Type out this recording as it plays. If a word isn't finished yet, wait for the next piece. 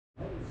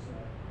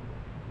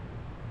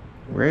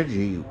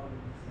Reggie,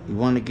 you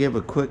want to give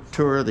a quick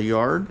tour of the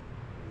yard?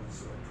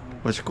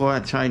 Let's go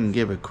outside and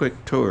give a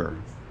quick tour.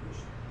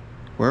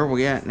 Where are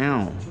we at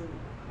now?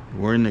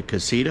 We're in the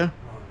casita.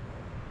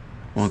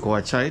 Want to go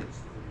outside?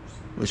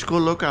 Let's go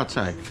look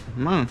outside.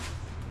 Come on.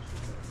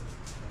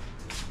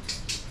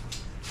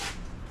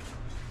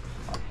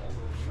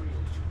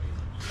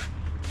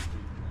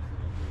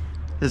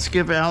 Let's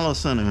give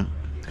Elasan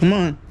come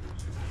on.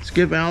 Let's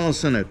give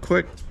Elasan a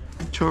quick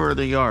tour of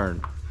the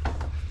yard.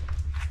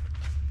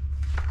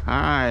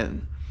 Alright.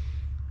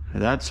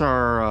 That's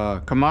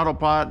our Kamado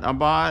pot I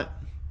bought.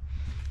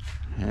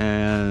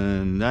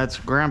 And that's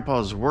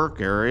Grandpa's work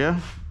area.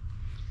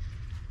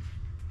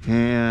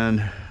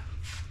 And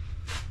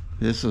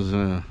this is,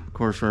 of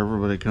course, where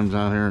everybody comes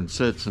out here and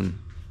sits and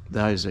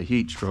dies of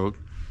heat stroke.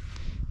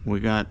 We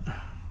got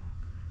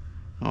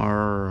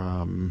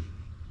our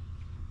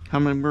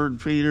hummingbird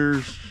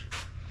feeders,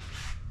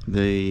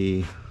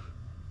 the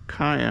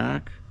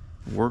kayak,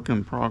 work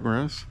in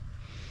progress.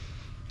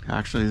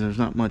 Actually, there's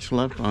not much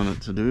left on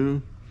it to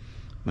do.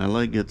 My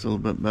leg gets a little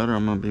bit better.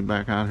 I'm going to be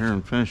back out here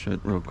and finish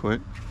it real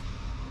quick.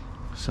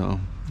 So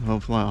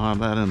hopefully I'll have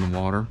that in the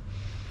water.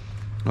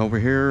 Over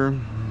here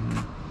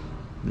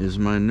is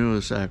my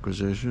newest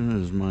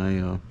acquisition, is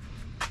my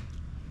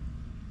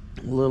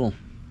little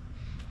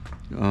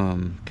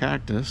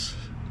cactus.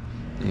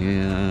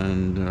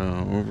 And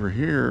over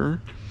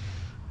here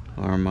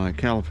are my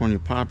California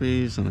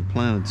poppies, and I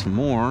planted some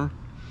more.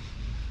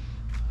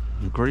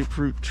 A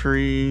grapefruit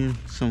tree,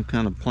 some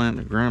kind of plant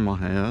that Grandma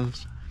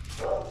has.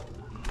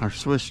 Our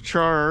Swiss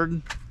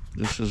chard,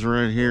 this is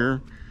right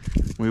here.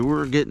 We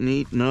were getting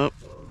eaten up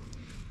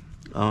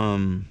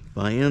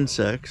by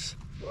insects.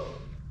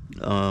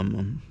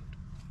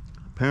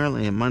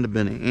 Apparently it might have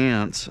been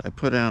ants. I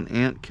put out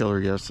ant killer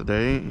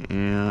yesterday,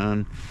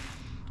 and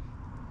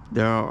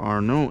there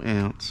are no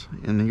ants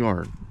in the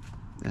yard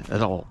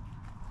at all,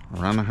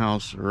 around the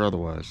house or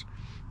otherwise.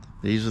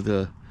 These are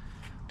the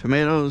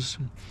tomatoes.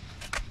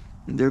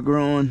 They're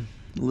growing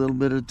a little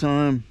bit at a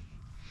time.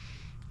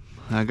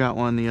 I got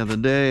one the other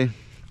day.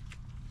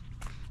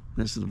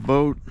 This is the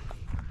boat.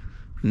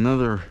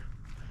 Another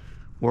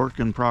work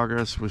in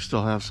progress. We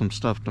still have some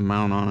stuff to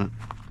mount on it.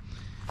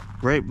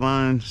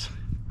 Grapevines,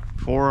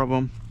 4 of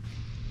them.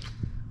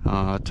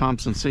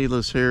 Thompson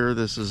seedless here.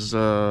 This is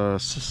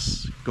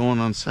going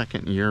on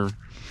second year.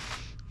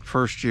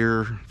 First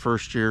year.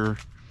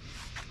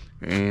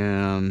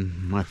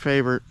 And my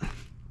favorite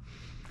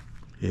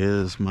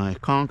is my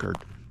Concord,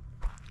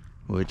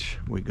 which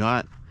we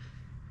got,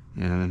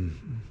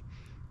 and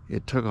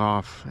it took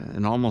off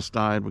and almost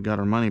died. We got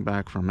our money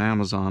back from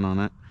Amazon on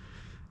it,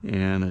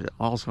 and it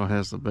also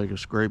has the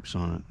biggest grapes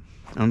on it.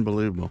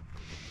 Unbelievable.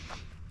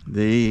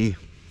 The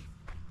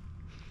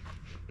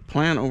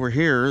plant over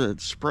here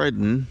that's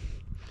spreading,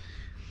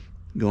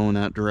 going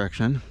that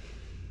direction,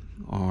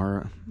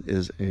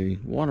 is a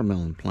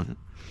watermelon plant.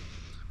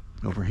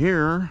 Over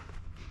here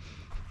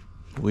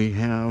we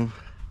have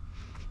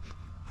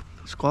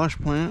a squash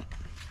plant,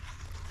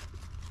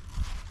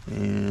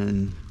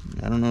 and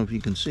I don't know if you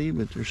can see,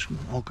 but there's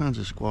all kinds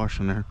of squash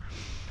in there.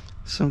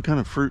 Some kind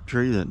of fruit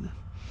tree that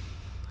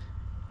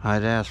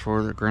I'd asked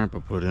for that Grandpa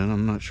put in.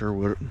 I'm not sure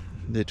what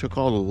they took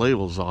all the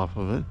labels off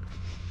of it.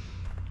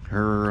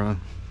 Her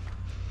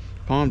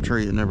palm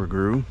tree that never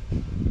grew.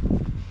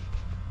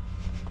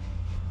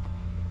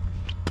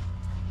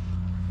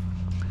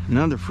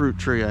 Another fruit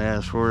tree I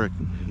asked for,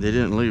 they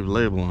didn't leave a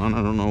label on.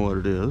 I don't know what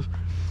it is.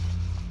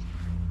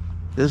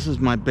 This is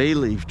my bay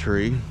leaf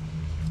tree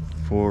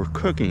for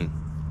cooking.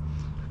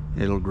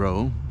 It'll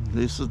grow.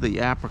 This is the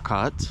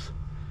apricots,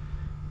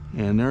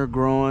 and they're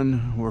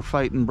growing. We're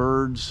fighting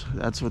birds.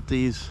 That's what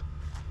these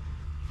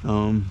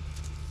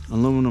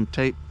aluminum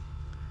tape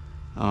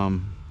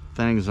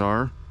things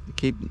are.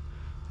 They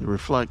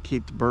reflect,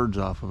 keep the birds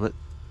off of it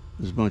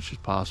as much as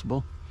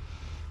possible.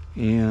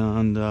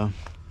 And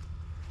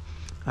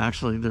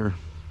actually they're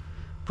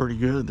pretty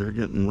good. They're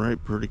getting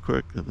ripe pretty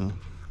quick.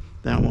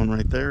 That one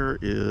right there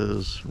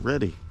is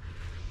ready.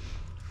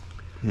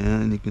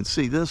 And you can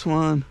see this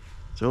one,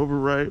 it's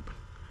overripe.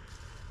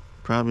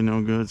 Probably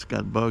no good. It's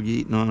got bug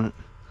eating on it.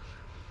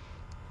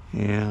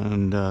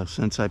 And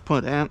since I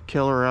put ant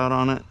killer out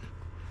on it,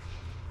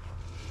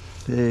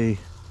 there's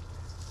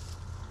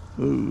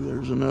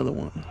another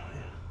one.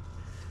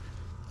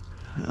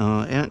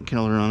 Ant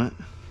killer on it,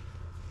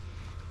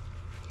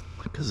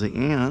 because the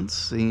ants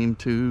seem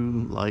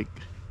to like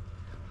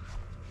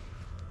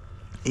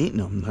eating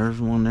them.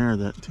 There's one there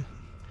that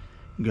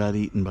got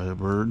eaten by a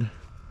bird.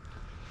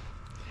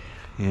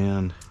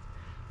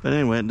 But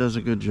anyway, it does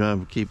a good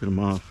job of keeping them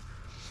off.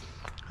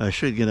 I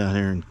should get out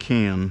here and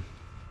can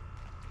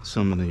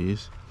some of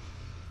these.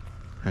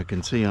 I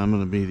can see I'm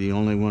going to be the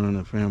only one in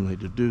the family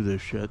to do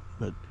this shit,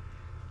 but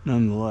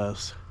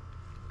nonetheless,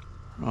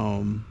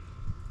 I'll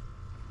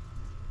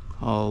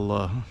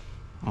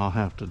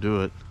have to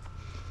do it.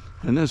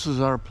 And this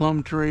is our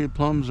plum tree.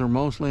 Plums are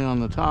mostly on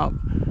the top.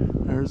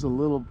 There's a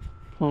little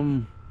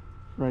plum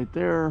right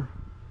there,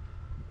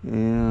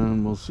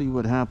 and we'll see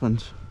what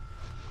happens.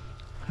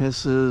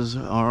 This is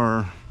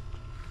our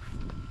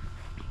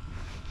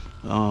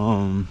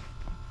Let's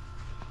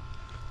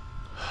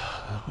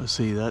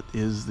see, that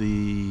is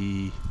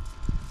the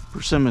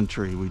persimmon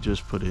tree we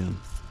just put in,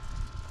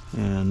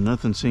 and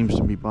nothing seems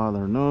to be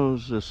bothering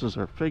those. This is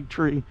our fig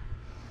tree.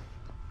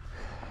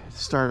 It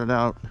started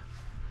out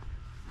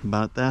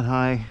about that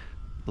high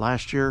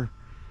last year,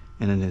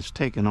 and it has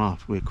taken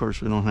off. Of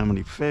course, we don't have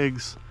any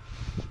figs.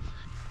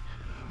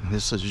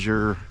 This is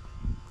your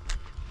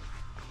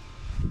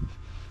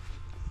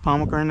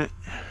pomegranate.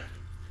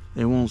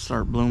 They won't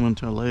start blooming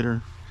until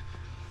later.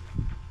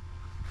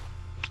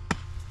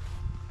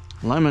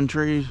 Lemon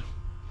trees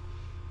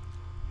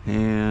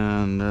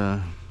and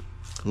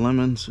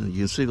lemons. You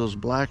can see those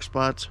black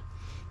spots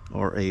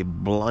are a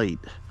blight,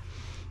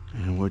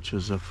 and which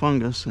is a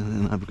fungus,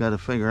 and I've got to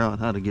figure out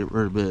how to get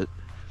rid of it.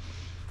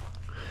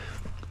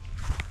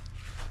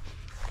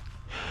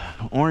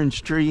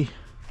 Orange tree.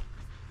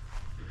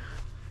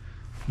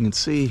 You can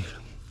see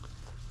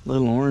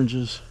little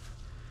oranges.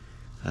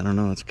 I don't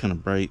know, it's kind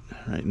of bright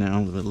right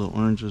now, but little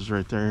oranges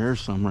right there. Here's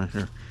some right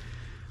here.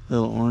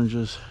 Little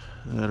oranges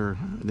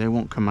they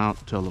won't come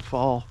out till the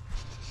fall.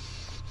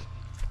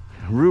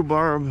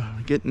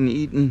 Rhubarb getting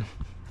eaten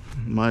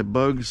by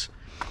bugs.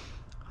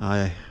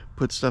 I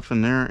put stuff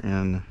in there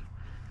and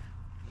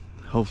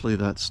hopefully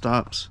that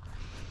stops.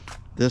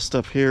 This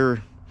stuff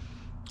here,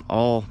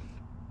 all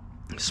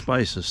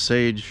spices,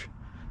 sage,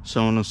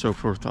 so on and so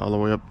forth, all the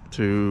way up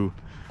to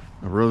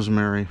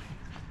rosemary.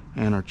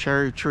 And our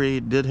cherry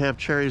tree did have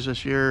cherries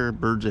this year.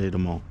 Birds ate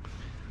them all.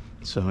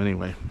 So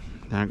anyway,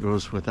 that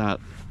goes with that.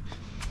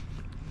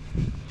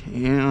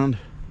 And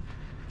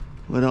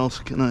what else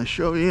can I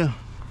show you?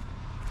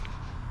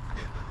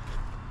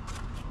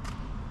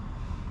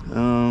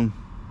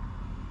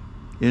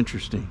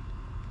 Interesting.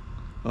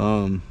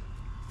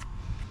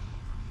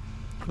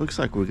 Looks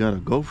like we got a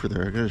gopher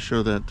there. I gotta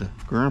show that to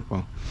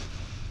Grandpa.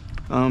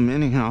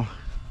 Anyhow,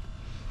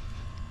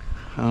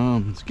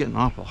 it's getting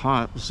awful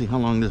hot. We'll see how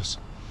long this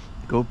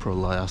GoPro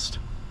lasts.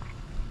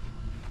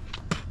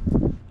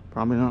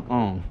 Probably not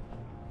long.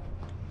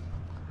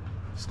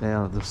 Stay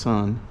out of the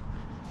sun.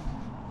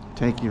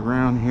 Take you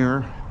around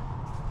here.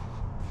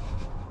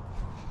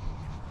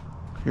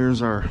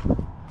 Here's our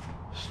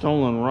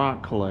stolen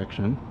rock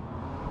collection.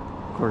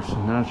 Of course,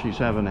 now she's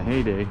having a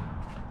heyday.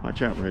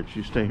 Watch out, Rich.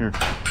 You stay here.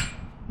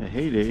 A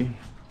heyday.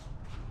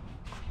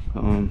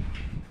 Flying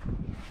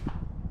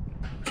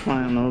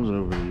those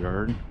over the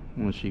yard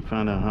when she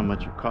found out how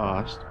much it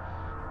cost.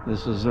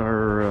 This is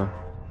our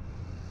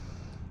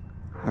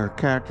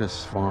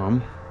cactus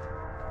farm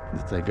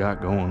that they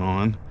got going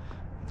on.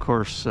 Of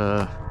course,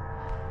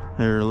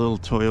 they're a little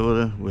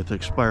Toyota with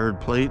expired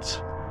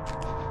plates.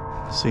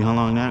 See how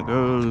long that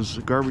goes.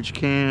 A garbage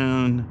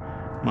can,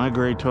 my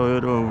gray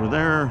Toyota over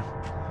there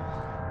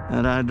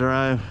that I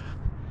drive.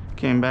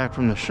 Came back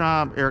from the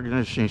shop, air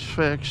conditioning's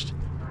fixed.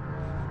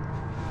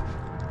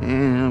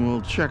 And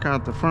we'll check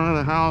out the front of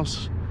the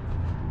house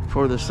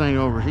before this thing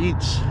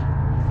overheats.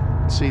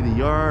 See the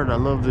yard. I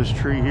love this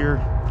tree here.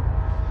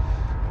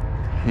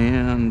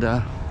 And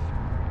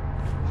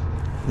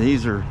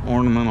these are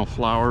ornamental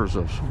flowers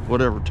of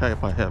whatever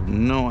type, I have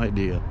no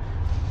idea.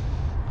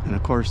 And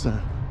of course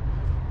the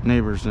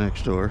neighbors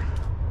next door,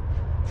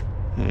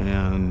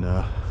 and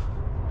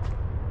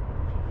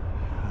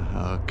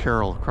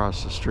Carol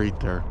across the street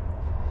there,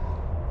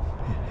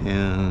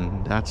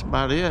 and that's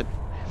about it.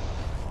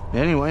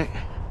 Anyway,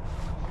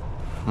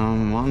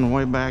 I'm on the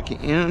way back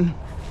in,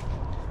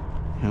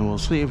 and we'll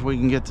see if we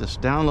can get this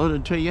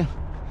downloaded to you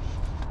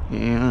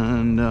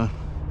and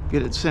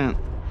get it sent.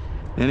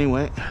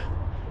 Anyway,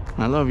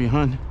 I love you,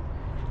 hon,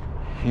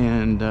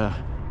 and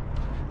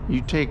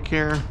you take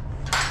care.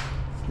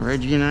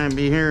 Reggie and I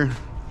be here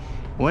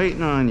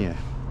waiting on you.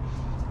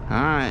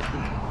 All right.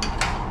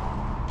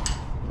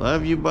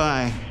 Love you.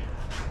 Bye.